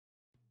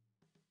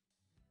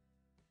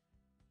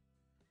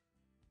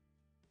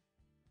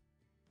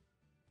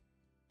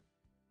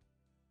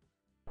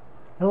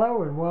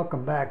Hello and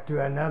welcome back to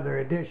another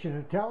edition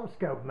of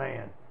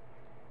TelescopeMan.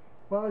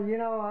 Well, you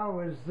know, I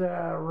was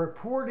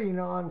reporting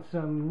on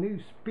some new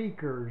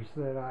speakers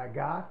that I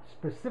got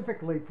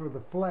specifically for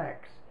the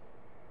Flex.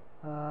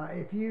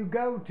 If you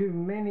go to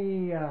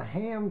many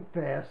ham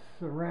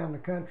fests around the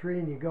country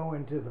and you go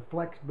into the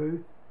Flex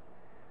booth,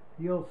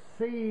 you'll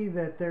see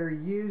that they're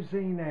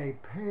using a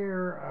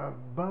pair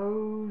of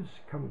Bose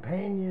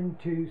Companion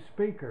 2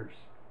 speakers.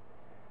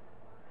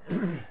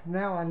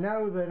 Now I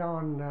know that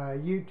on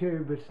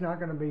YouTube it's not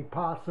going to be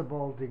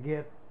possible to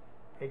get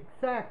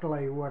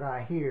exactly what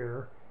I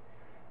hear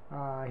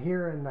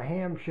here in the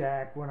ham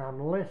shack when I'm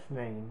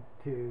listening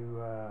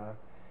to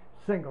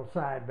single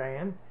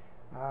sideband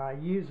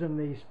using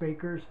these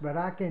speakers, but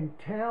I can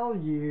tell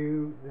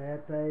you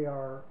that they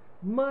are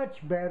much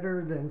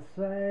better than,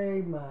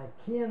 say, my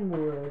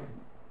Kenwood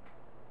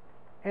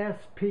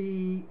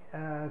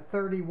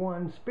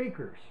SP31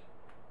 speakers,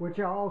 which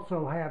I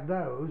also have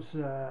those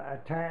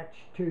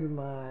attached to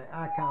my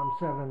ICOM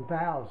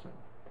 7000.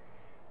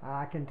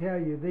 I can tell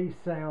you these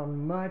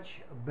sound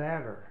much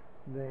better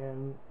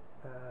than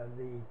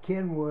the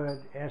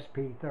Kenwood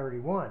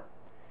SP31.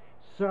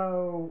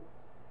 So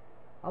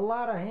a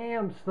lot of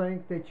hams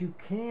think that you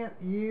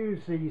can't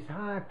use these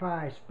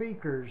hi-fi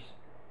speakers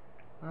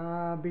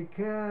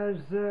because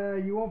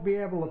you won't be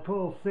able to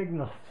pull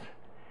signals,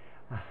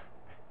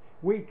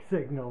 weak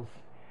signals,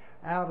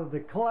 out of the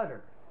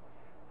clutter.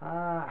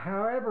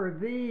 However,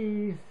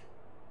 these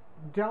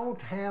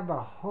don't have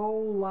a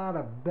whole lot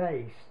of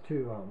bass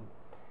to them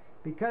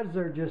because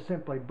they're just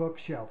simply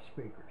bookshelf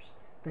speakers.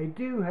 They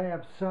do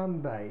have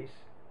some bass,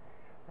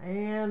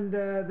 and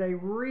they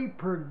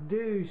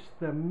reproduce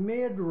the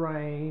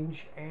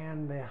mid-range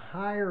and the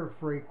higher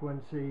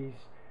frequencies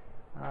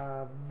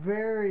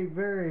very,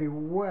 very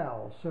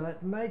well. So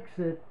it makes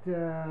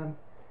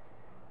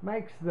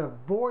the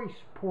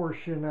voice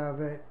portion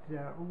of it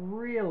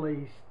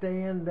really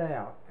stand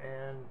out,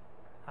 and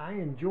I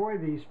enjoy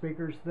these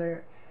speakers.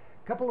 There,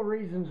 a couple of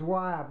reasons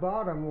why I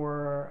bought them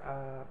were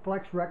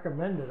Flex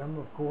recommended them,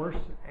 of course,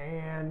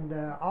 and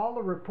all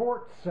the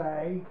reports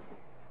say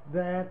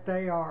that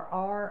they are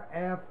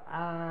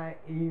RFI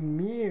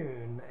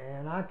immune,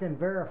 and I can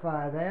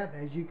verify that.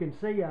 As you can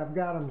see, I've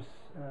got them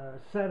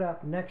set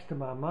up next to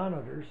my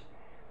monitors.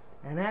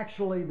 And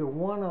actually the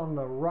one on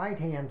the right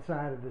hand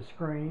side of the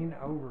screen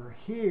over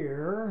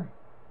here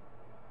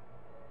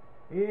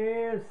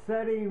is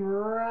sitting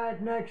right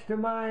next to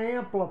my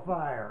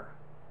amplifier.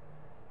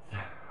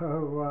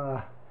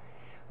 So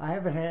I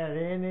haven't had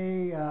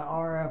any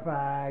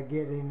RFI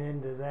getting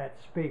into that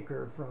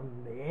speaker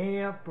from the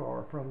amp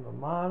or from the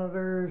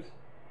monitors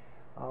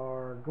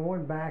or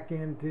going back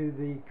into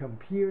the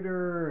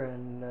computer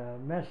and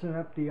messing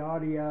up the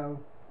audio.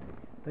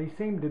 They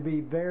seem to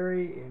be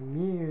very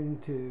immune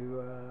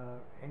to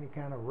any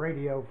kind of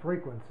radio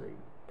frequency.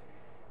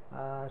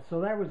 So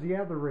that was the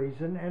other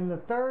reason. And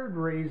the third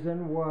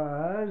reason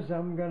was,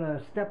 I'm going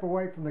to step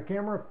away from the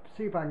camera,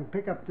 see if I can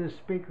pick up this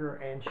speaker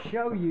and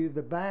show you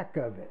the back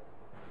of it.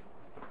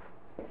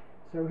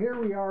 So here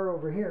we are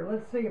over here.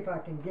 Let's see if I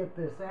can get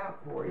this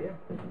out for you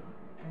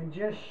and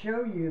just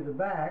show you the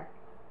back.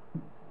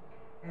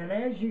 And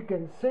as you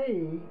can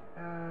see,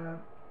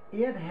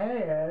 it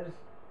has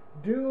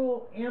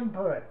dual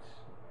inputs,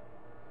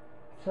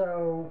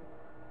 so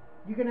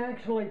you can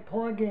actually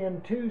plug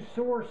in two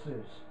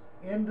sources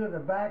into the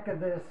back of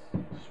this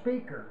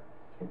speaker.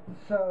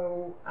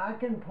 So I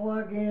can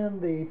plug in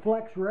the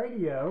Flex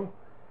radio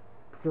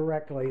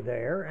directly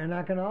there, and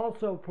I can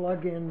also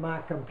plug in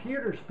my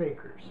computer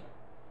speakers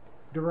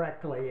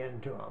directly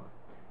into them.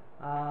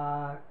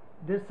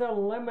 This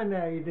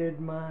eliminated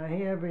my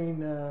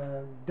having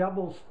a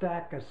double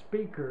stack of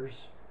speakers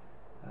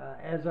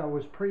as I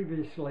was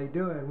previously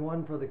doing,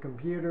 one for the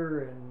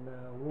computer and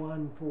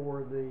one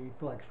for the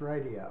Flex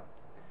radio.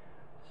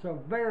 So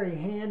very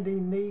handy,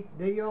 neat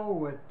deal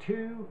with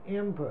two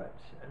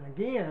inputs. And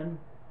again,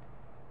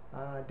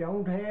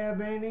 don't have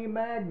any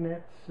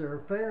magnets or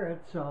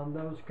ferrets on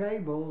those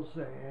cables,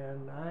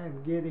 and I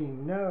am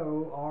getting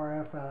no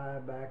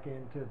RFI back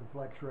into the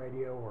Flex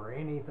radio or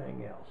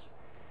anything else.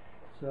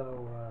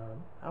 So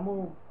I'm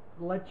going to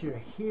let you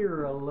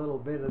hear a little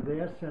bit of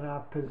this, and I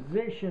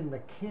position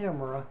the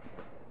camera.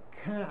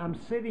 I'm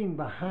sitting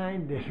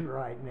behind it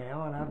right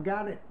now, and I've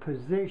got it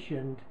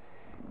positioned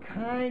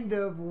kind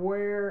of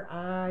where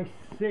I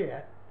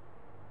sit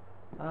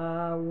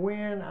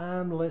when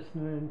I'm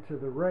listening to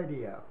the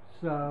radio.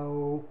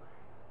 So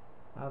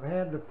I've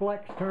had the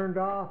Flex turned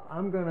off.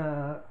 I'm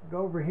gonna go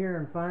over here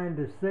and find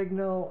a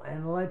signal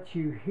and let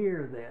you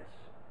hear this.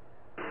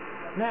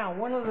 Now,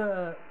 one of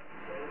the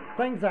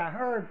things I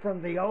heard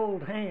from the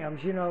old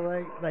hams, you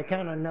know, they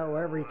kind of know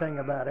everything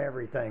about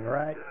everything,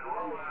 right?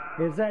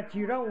 Is that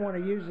you don't want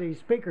to use these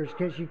speakers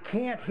because you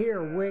can't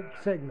hear weak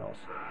signals.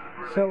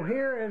 So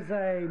here is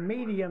a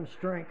medium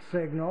strength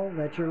signal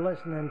that you're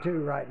listening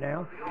to right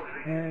now,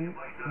 and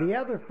the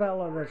other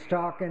fellow that's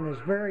talking is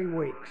very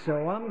weak.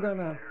 So I'm going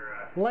to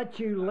let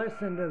you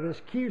listen to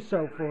this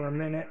QSO for a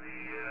minute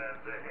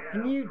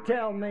Can you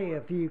tell me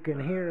if you can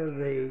hear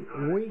the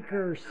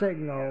weaker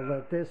signal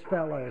that this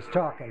fella is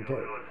talking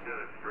to?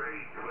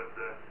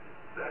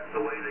 That's the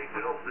way they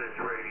built this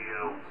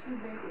radio.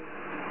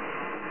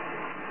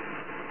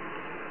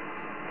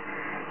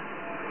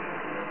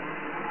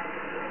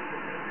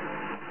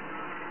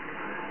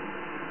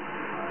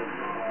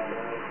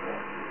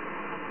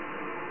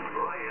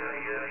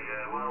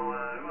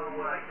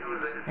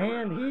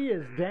 And he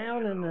is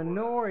down in the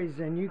noise,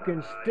 and you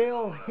can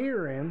still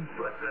hear him.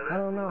 I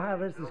don't know how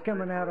this is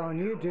coming out on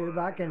YouTube.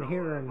 I can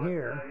hear him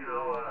here.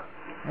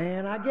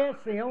 And I guess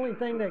the only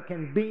thing that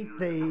can beat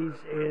these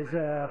is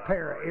a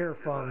pair of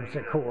earphones,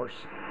 of course,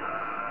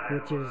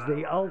 which is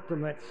the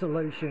ultimate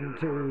solution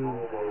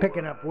to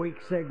picking up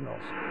weak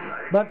signals.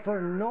 But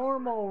for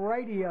normal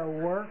radio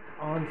work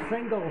on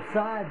single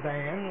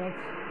sideband,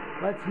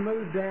 let's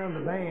move down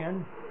the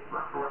band.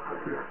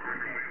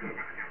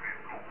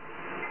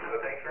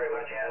 Thanks very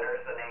much,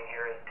 Anders. The name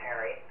here is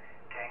Terry.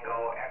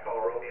 Tango Echo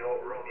Romeo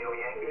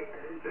Yankee.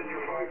 And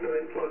you're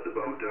 5'9" plus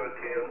about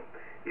 10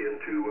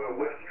 into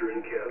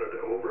Western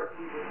Canada, over.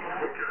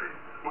 Okay.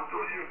 What's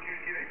all your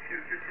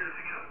QTS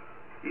again?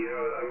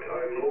 Yeah,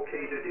 I'm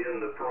located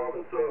in the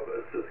province of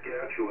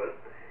Saskatchewan,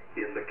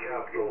 in the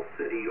capital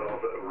city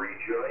of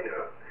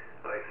Regina.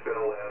 I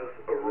spell as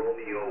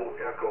Romeo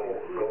Echo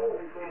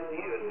Golf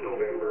in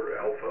November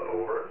Alpha,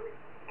 over.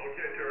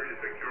 Okay, Terry,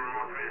 thank you very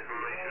much for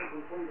the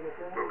information.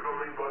 We're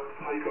coming by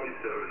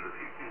 557, the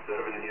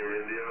 57 here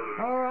in the other.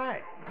 All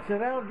right, so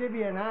that'll give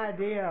you an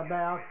idea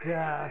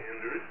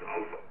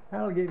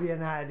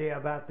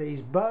about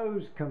these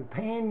Bose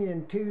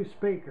Companion 2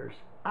 speakers.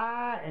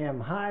 I am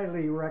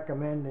highly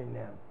recommending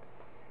them.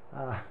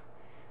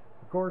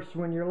 Of course,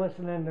 when you're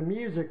listening to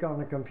music on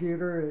the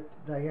computer,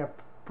 they have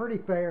pretty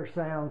fair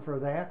sound for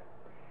that.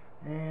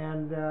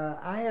 And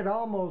I had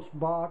almost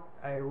bought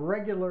a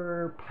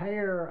regular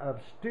pair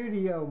of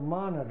studio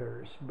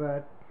monitors,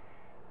 but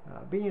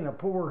being a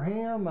poor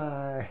ham,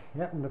 I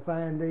happened to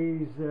find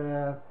these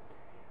a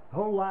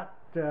whole lot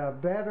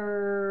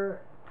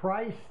better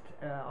priced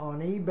on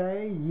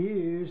eBay,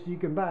 used. You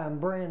can buy them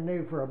brand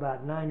new for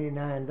about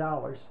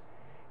 $99.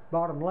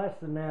 Bought them less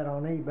than that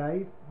on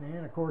eBay,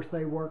 and of course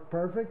they work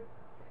perfect.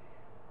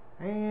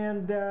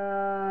 And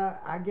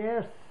I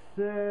guess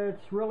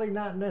it's really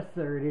not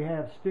necessary to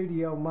have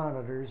studio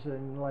monitors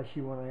unless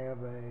you want to have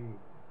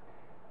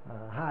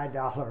a high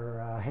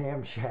dollar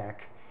ham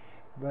shack.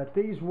 But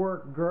these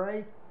work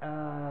great.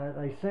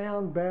 They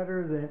sound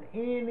better than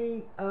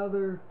any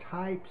other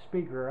type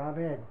speaker. I've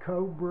had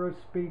Cobra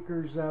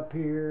speakers up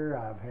here.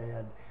 I've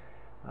had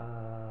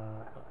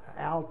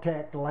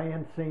Altec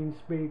Lansing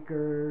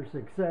speakers,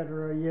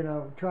 etc. You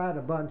know, tried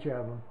a bunch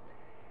of them.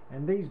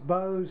 And these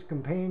Bose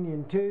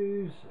Companion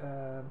 2s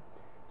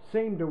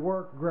seem to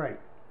work great.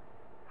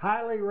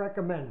 Highly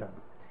recommend them.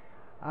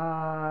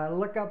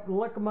 Look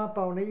them up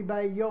on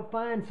eBay. You'll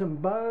find some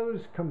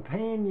Bose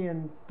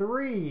Companion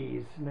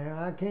 3s.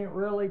 Now, I can't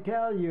really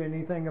tell you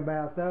anything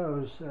about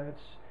those.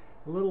 It's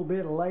a little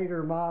bit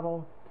later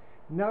model.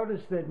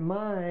 Notice that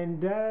mine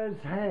does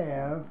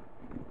have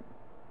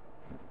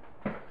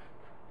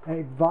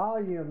a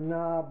volume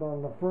knob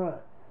on the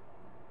front.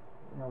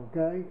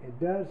 Okay, it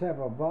does have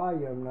a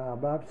volume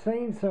knob. I've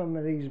seen some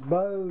of these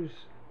Bose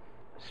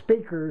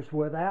speakers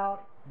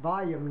without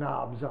volume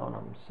knobs on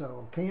them,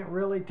 so can't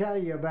really tell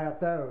you about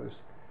those.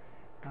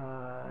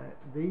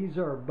 These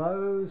are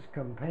Bose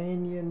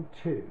Companion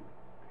 2.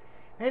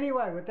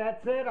 Anyway, with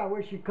that said, I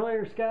wish you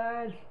clear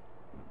skies,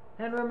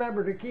 and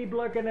remember to keep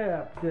looking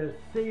up to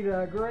see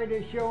the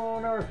greatest show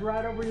on earth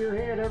right over your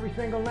head every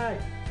single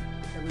night.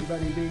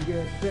 Everybody be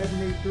good.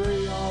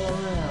 73 all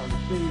around.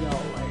 See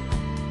y'all later.